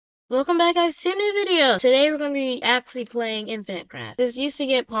Welcome back, guys, to a new video. Today we're going to be actually playing Infinite Craft. This used to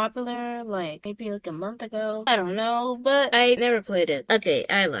get popular maybe a month ago. I don't know, but I never played it. Okay,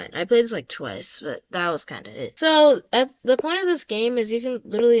 I lied. I played this twice, but that was kind of it. So the point of this game is you can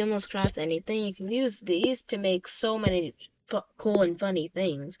literally almost craft anything. You can use these to make so many cool and funny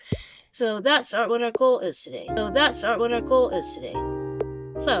things. So that's what our goal is today. So I'm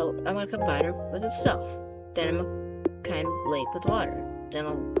going to combine her with itself. Then I'm going to combine lake with water. Then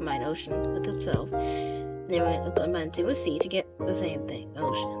I'll combine ocean with itself. Then we'll combine sea with sea to get the same thing,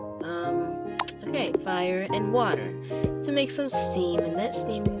 ocean. Okay, fire and water to make some steam, and that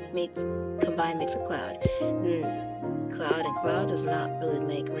steam makes a cloud. Cloud and cloud does not really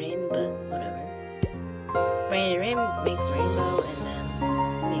make rain, but whatever. Rain and rain makes rainbow, and then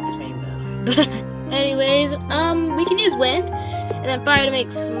makes rainbow. Anyways, we can use wind, and then fire to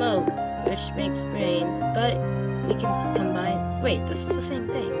make smoke, which makes rain, but we can combine. Wait, this is the same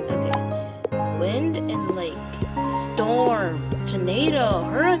thing. Okay. Wind and lake. Storm. Tornado.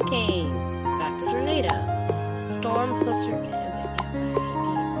 Hurricane. Back to tornado. Storm plus hurricane.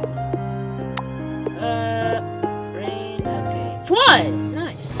 Okay. Rain. Okay. Flood!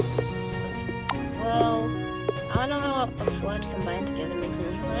 Nice. Well, I don't know how a flood combined together makes an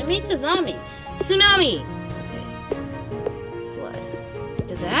rain. It means a zombie. Tsunami! Okay. Flood.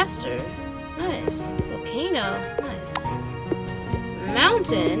 Disaster. Nice. Volcano. Nice.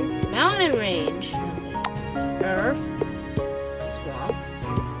 Mountain range, earth, swamp,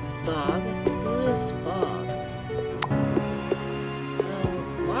 bog. Who is bog?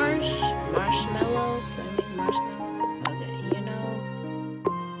 Marshmallow. Can I make marshmallow? Okay, you know.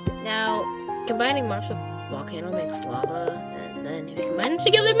 Now, combining marsh with volcano makes lava, and then if you combine them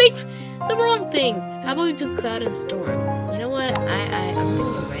together, it makes the wrong thing. How about we do cloud and storm? You know what? I'm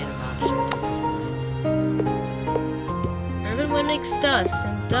giving a random option. Wind makes dust,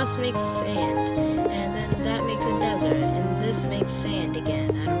 and dust makes sand, and then that makes a desert, and this makes sand again.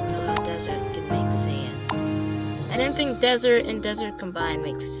 I don't know how desert can make sand. I didn't think desert and desert combined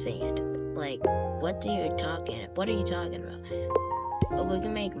makes sand. What are you talking about? Well, we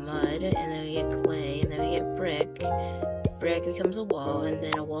can make mud, and then we get clay, and then we get brick. Brick becomes a wall, and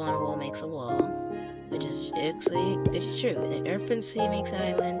then a wall makes a wall. Which is actually, it's true. The earth and sea makes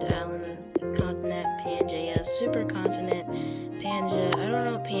island, continent, Pangea, supercontinent, Pangea. I don't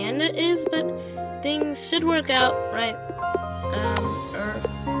know what Panda is, but things should work out, right? Earth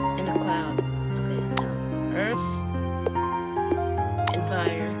and a cloud. Okay, no. Earth and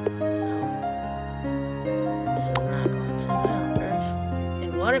fire. No. This is not going too well. Earth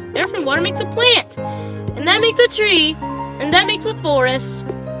and water. Earth and water makes a plant, and that makes a tree, and that makes a forest,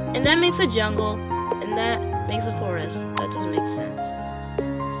 and that makes a jungle, and that makes a forest. That just makes sense.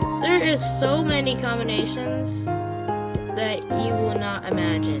 There is so many combinations that you will not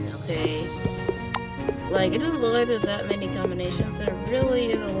imagine, okay? It doesn't look like there's that many combinations. There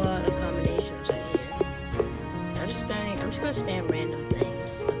really is a lot of combinations right here. I'm just gonna spam random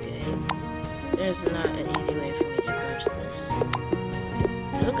things, okay? There's not an easy way for me to approach this.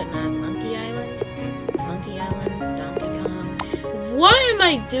 Coconut, Monkey Island, Donkey Kong. What am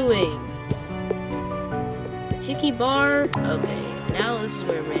I doing? Tiki bar? Okay. Now this is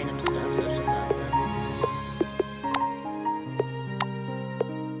where random stuff is about now.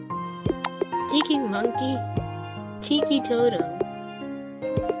 Tiki monkey, Tiki totem,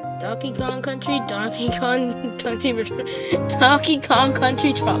 Donkey Kong country, Donkey Kong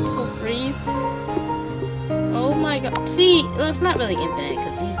country tropical freeze. Oh my god! See, well, it's not really infinite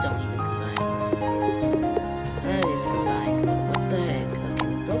because these don't even combine. None of these combine. What the heck? Okay,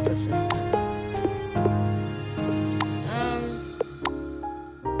 we broke the system.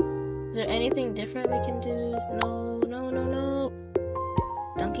 Is there anything different we can do? No.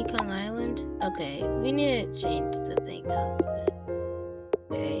 Donkey Kong Island? Okay, we need to change the thing up a bit.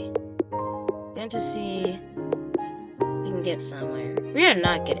 Okay. Going to see if we can get somewhere. We are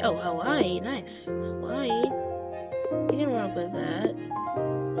not getting. Oh, Hawaii. Nice. Hawaii. We can work with that.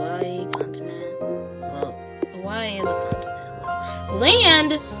 Hawaii, continent. Well, Hawaii is a continent. Well,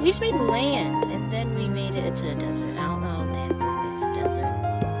 land! We just made land, and then we made it into a desert. I don't know how land really makes a desert.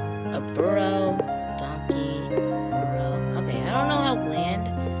 A burrow, donkey, burrow. Okay, I don't know how land.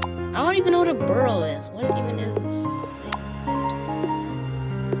 I don't even know what a burrow is. What even is this thing?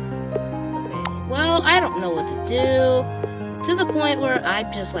 Okay, well, I don't know what to do. To the point where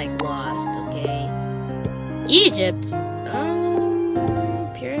I'm just lost, okay? Egypt.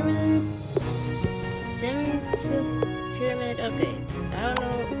 Pyramid. Pyramid. Okay, I don't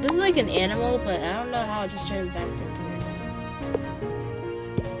know. This is like an animal, but I don't know how it just turns back to a pyramid.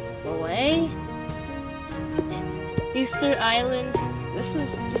 Away. Easter Island. this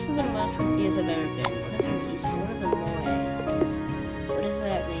is the most confused I've ever been. What is an east? What is a moe? What does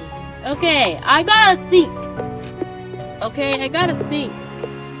that mean? Okay, I gotta think. Okay, I gotta think.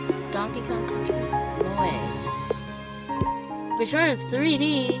 Donkey Kong Country moe. Returns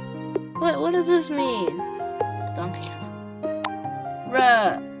 3D. What does this mean? Donkey Kong.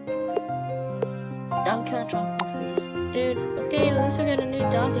 Bruh. Donkey Kong Tropical Freeze. Dude, okay, at least we got a new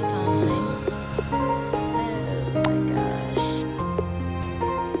Donkey Kong thing. Oh my gosh.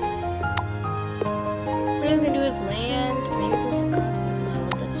 All we can do is land, maybe put some continent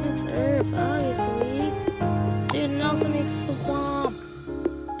mode. That just makes Earth, obviously. Dude, and also makes Swamp.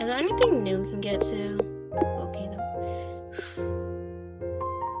 Is there anything new we can get to? Volcano.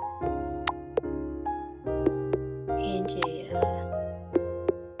 Pangea.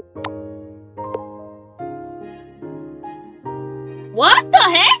 What the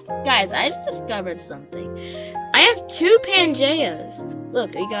heck? Guys, I just discovered something. I have 2 Pangeas.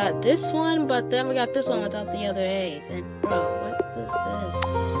 Look, we got this one, but then we got this one without the other egg. And bro, what is this?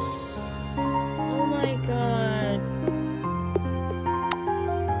 Oh my god.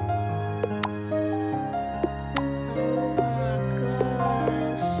 Oh my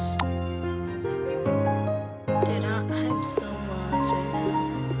gosh. Dude, I'm so lost right now.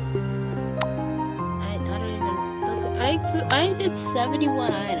 I don't even look. I did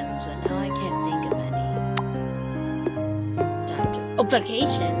 71 items, but now I can't think of any. Oh,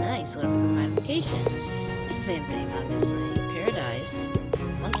 vacation, nice. What if we combine vacation? It's the same thing, obviously. Paradise,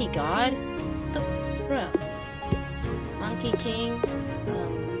 Monkey God, oh, bro. Monkey King,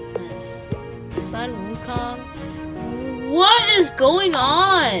 nice. Sun Wukong. What is going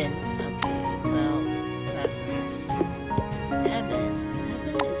on? Okay, well, that's nice. Heaven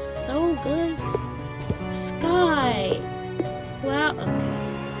is so good. Sky. Wow.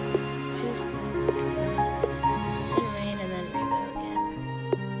 Okay. 2 skies. Then rain and then rainbow again.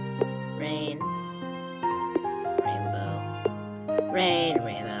 Rain. Rainbow. Rain.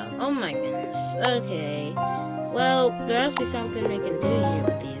 Rainbow. Oh my goodness. Okay. Well, there has to be something we can do here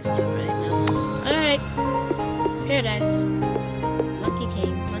with these 2 right now. Alright. Paradise. Monkey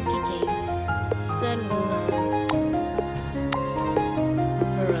King. Monkey King. Sun Wukong.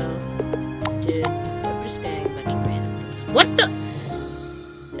 Burrow. Dude. I'm just spamming a bunch of random things. What the?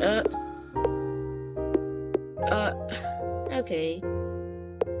 Okay.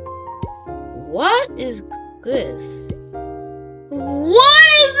 What is this? What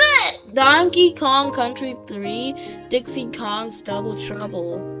is it? Donkey Kong Country 3, Dixie Kong's Double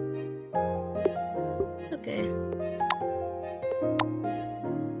Trouble. Okay.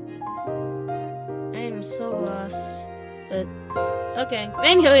 I am so lost. But, okay.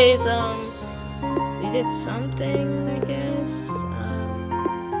 Anyways, we did something, I guess.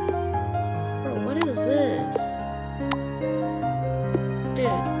 Bro, what is this? Dude,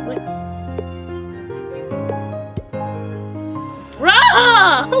 what? Bro!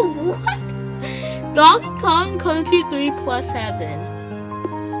 What? Donkey Kong Country 3 plus Heaven.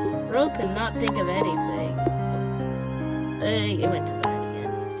 Bro could not think of anything. It went to bad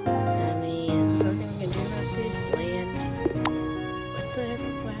again. I mean, is there something we can do about this? Land. What the heck?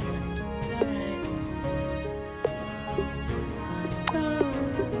 What happened? Alright.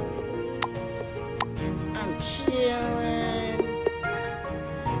 I'm chilling.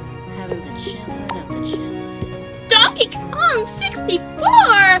 Having the chillin' of the chillin'. Donkey Kong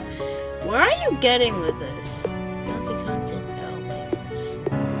 64! Where are you getting with this? Donkey Kong did. Oh my goodness.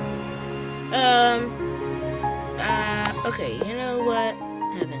 Okay, you know what?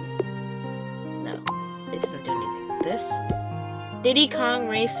 Heaven. No, it doesn't do anything. This? Diddy Kong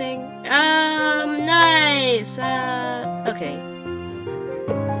Racing? Nice! Okay.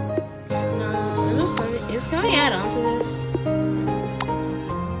 No, is there something? Can we add on to this?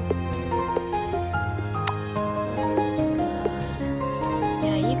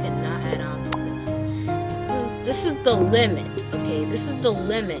 This is the limit, okay? This is the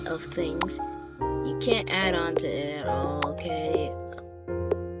limit of things. You can't add on to it at all, okay?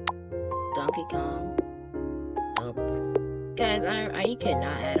 Donkey Kong. Nope. Guys, you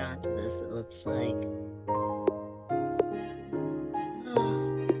cannot add on to this, it looks like.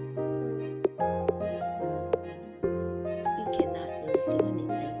 You cannot really do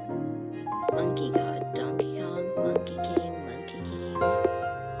anything. Monkey God, Donkey Kong, Monkey King, Monkey King.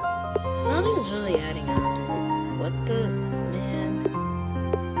 Nothing's really adding on to it. What the man?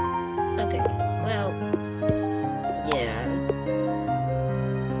 Okay, well, yeah.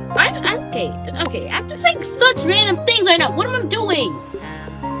 Okay, I'm just saying such random things right now. What am I doing?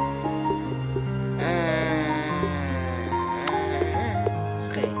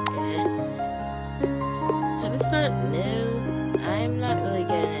 Okay. Should I start new? I'm not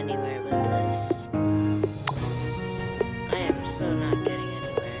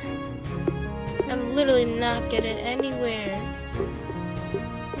literally not getting anywhere.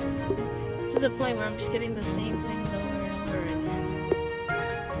 To the point where I'm just getting the same thing over and over again.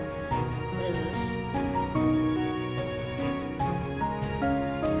 What is this?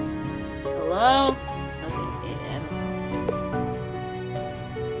 Hello? Okay, I don't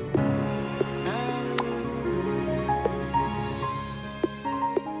know.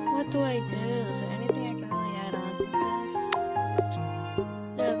 What do I do? Is there anything I can really add on to this?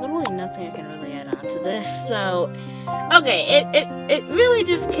 There's literally nothing I can really add on to this, so okay, it really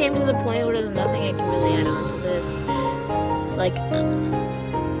just came to the point where there's nothing I can really add on to this. Like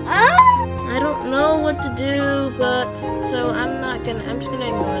I don't know what to do, but so I'm just gonna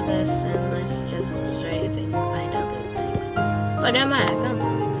ignore this and let's just try and find other things. Oh, now my iPhone's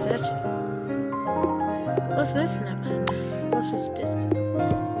being such. What's this? Never mind. Let's just do something else.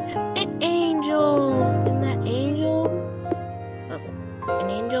 An angel! And that angel? Oh, an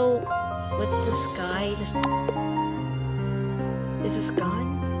angel with the sky just... Is this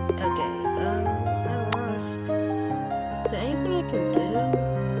gone? Okay, I lost. Is there anything I can do? No,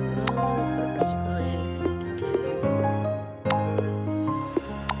 there isn't really anything to do.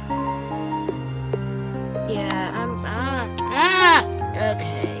 Yeah,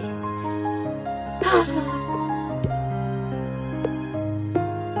 okay.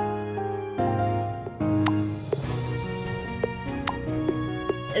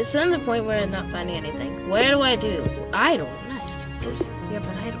 It's to the point where I'm not finding anything. Where do I do? Idle. Nice. Guess we have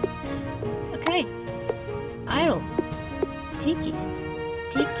an idle. Okay. Idle. Tiki.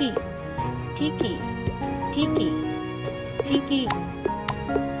 Tiki. Tiki. Tiki. Tiki.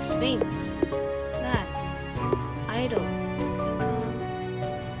 Sphinx. That. Idle.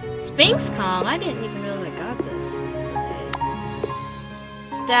 Sphinx Kong? I didn't even realize I got this. Okay.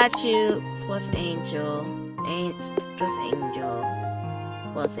 Statue plus angel. Plus angel.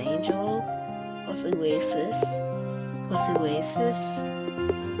 Plus angel, plus oasis, plus oasis,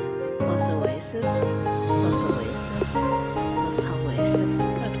 plus oasis, plus oasis, plus oasis.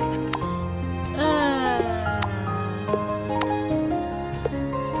 Okay.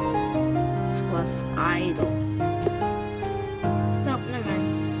 Plus idol. No, never mind.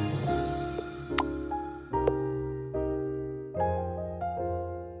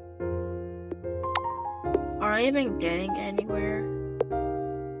 Are I even getting anywhere?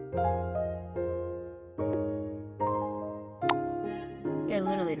 You're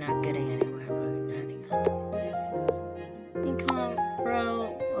literally not getting anywhere, bro. You're not income,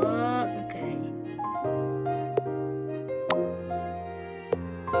 bro. Okay.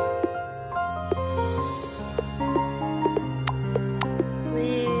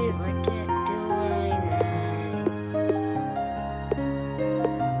 Please, I can't do anything.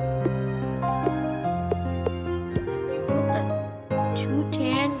 What the?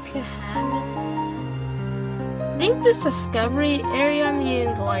 Tutankhamun? I think this discovery area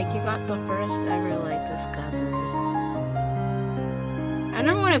means like you got the first ever like discovery. I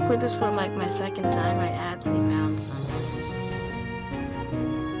remember when I played this for like my second time, I actually found something.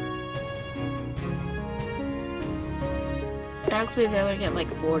 Actually, I would get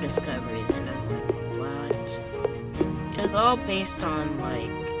like 4 discoveries, and I'm like, what? It was all based on like,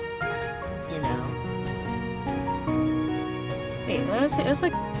 you know. Wait, it was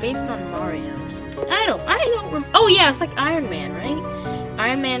like based on Mario or something. I don't remember. Oh yeah, it's like Iron Man, right?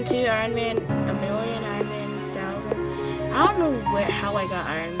 Iron Man 2, Iron Man 1,000,000, Iron Man 1,000. I don't know how I got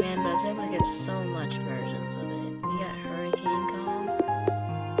Iron Man, but I was able to get so much versions of it. We got Hurricane Kong,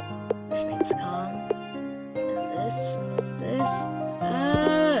 Sphinx Kong, and this.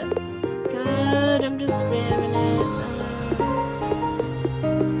 Good, I'm just spamming it.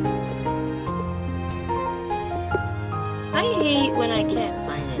 I hate when I can't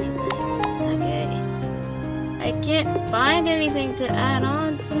find anything, okay? I can't find anything to add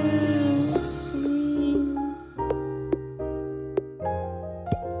on to. Please.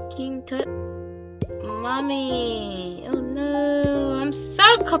 King Tut. Mommy. Oh no. I'm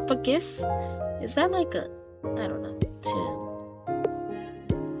sarcophagus. Is that like a, I don't know, tomb?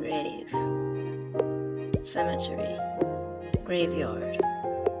 Grave. Cemetery. Graveyard.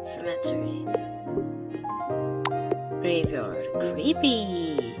 Cemetery. Graveyard.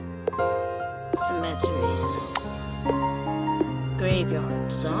 Creepy. Cemetery.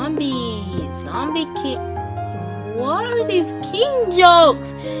 Graveyard. Zombie. Zombie king. What are these king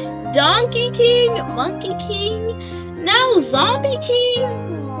jokes? Donkey King? Monkey King? Now Zombie King?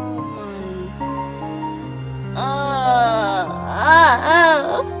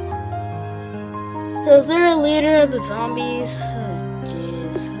 So is there a leader of the zombies? Oh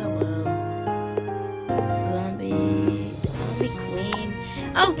jeez. Hello. Zombie queen.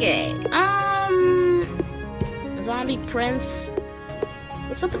 Okay. zombie prince.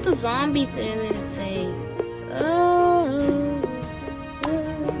 What's up with the zombie things? Oh,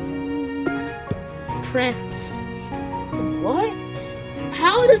 prince. What?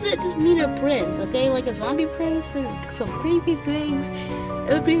 How does it just mean a prince? Okay, like a zombie prince and some creepy things.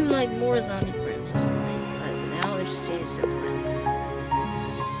 It would be like more zombie prince or something. But now it just changed to prince.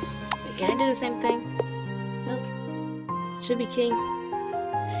 Wait, can I do the same thing? Nope. Should be king.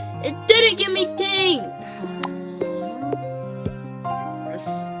 It didn't give me king!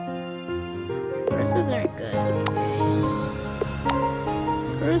 Curses aren't good. Okay.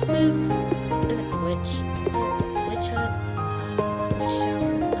 Curses isn't witch. Witch hut.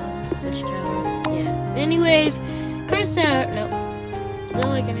 Witch tower. Yeah. Anyways, curse tower. No. Is there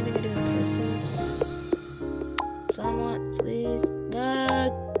like anything to do with curses? Someone, please.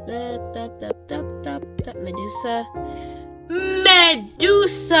 Medusa.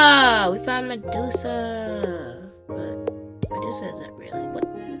 Medusa! We found Medusa. But Medusa isn't really what.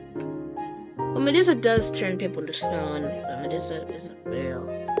 Well, Medusa does turn people to stone, but Medusa isn't real.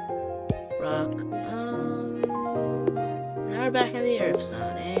 Rock. Now we're back in the Earth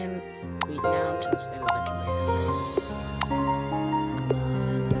Zone, and we now have to spend a bunch of random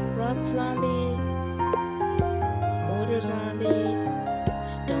things. Rock zombie. Boulder zombie.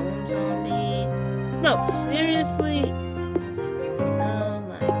 Stone zombie. No, seriously? Oh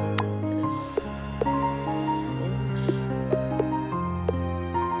my goodness. Sphinx.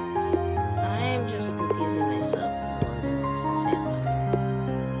 I am just confusing myself more.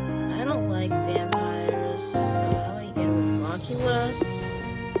 Vampire. I don't like vampires, so how do you get with Rockula?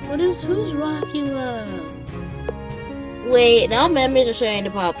 Who's Rockula? Wait, now memories are starting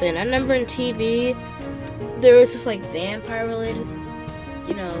to pop in. I remember in TV, there was this like vampire related,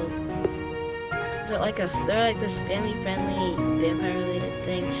 you know, they're like this family friendly vampire related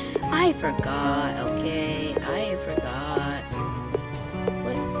thing. I forgot, okay, I forgot.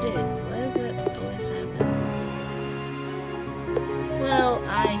 Why does it always happen? Well,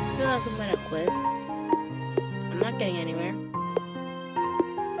 I feel like I'm gonna quit. I'm not getting anywhere.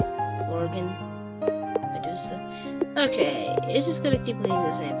 Organ, Medusa. Okay, it's just gonna keep leading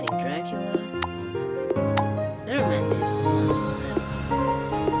the same thing. Dracula. That reminds me of someone.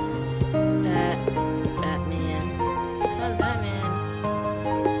 Batman. I found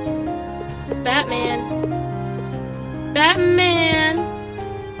Batman.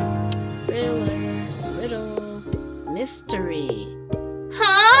 Riddle. Mystery.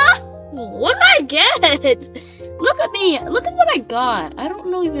 Huh? What did I get? Look at me. Look at what I got. I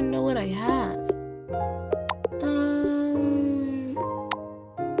don't even know what I have.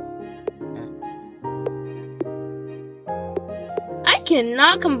 I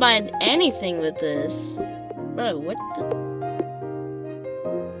cannot combine anything with this. Bro, what the?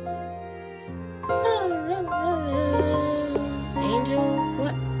 Angel?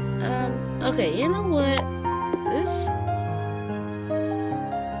 What? Okay, you know what? This...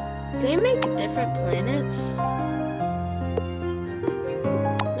 They make different planets?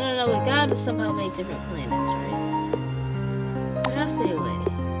 No, we gotta somehow make different planets, right? There has to be a way.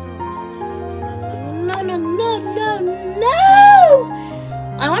 No!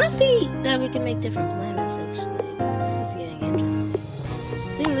 I want to see that we can make different planets, actually. This is getting interesting.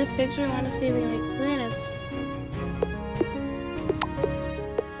 Seeing this picture, I want to see if we can make planets.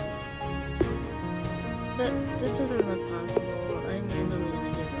 But this doesn't look possible. I'm literally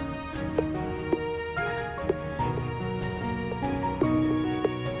gonna give up.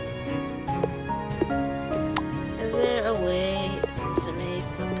 Is there a way to make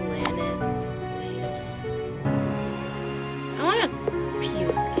a planet, please? I want to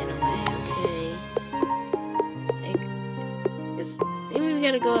puke in a way, okay? Like, maybe we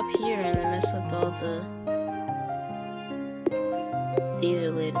gotta go up here and then mess with all these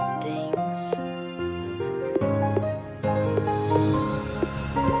related things.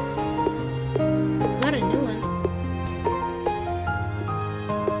 Got a new one.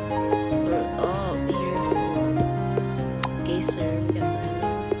 We're all here for Geyser. We got some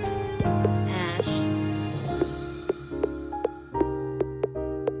Ash.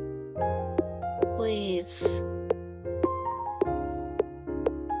 Please.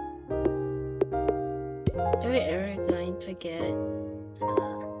 Are we ever going to get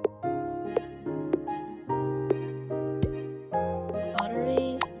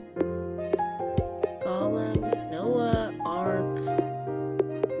pottery? Golem, Noah, Ark,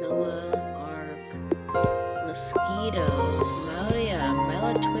 Mosquito, Malia,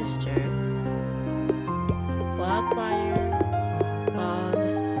 Mela Twister, Wildfire, Bog.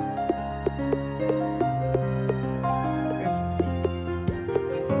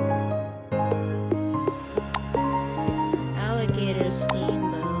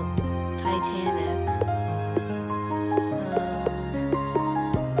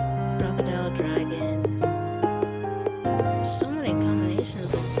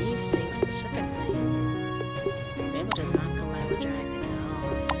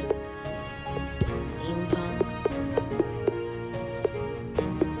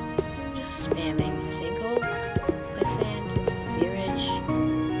 spamming sinkhole, quicksand, mirage.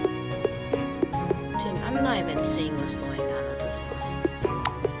 Dude, I'm not even seeing what's going on at this point.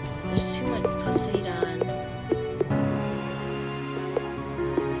 There's too much Poseidon.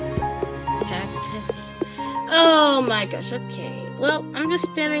 Cactus. Oh my gosh, okay. Well, I'm just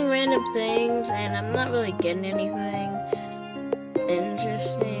spamming random things and I'm not really getting anything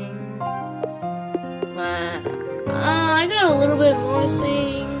interesting. I got a little bit more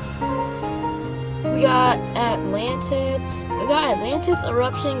things. We got Atlantis. We got Atlantis,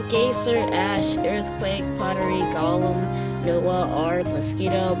 Eruption, Geyser, Ash, Earthquake, Pottery, Golem, Noah, Ark,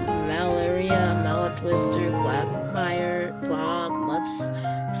 Mosquito, Malaria, Maltwister, Quagmire, Fog,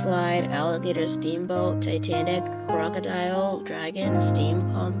 Mudslide, Alligator, Steamboat, Titanic, Crocodile, Dragon,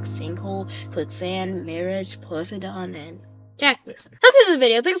 Steampunk, Sinkhole, Quicksand, Mirage, Poseidon, and Cactus. That's the end of the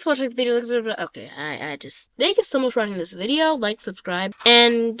video. Thanks for watching the video. Okay, I just thank you so much for watching this video. Like, subscribe,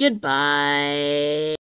 and goodbye.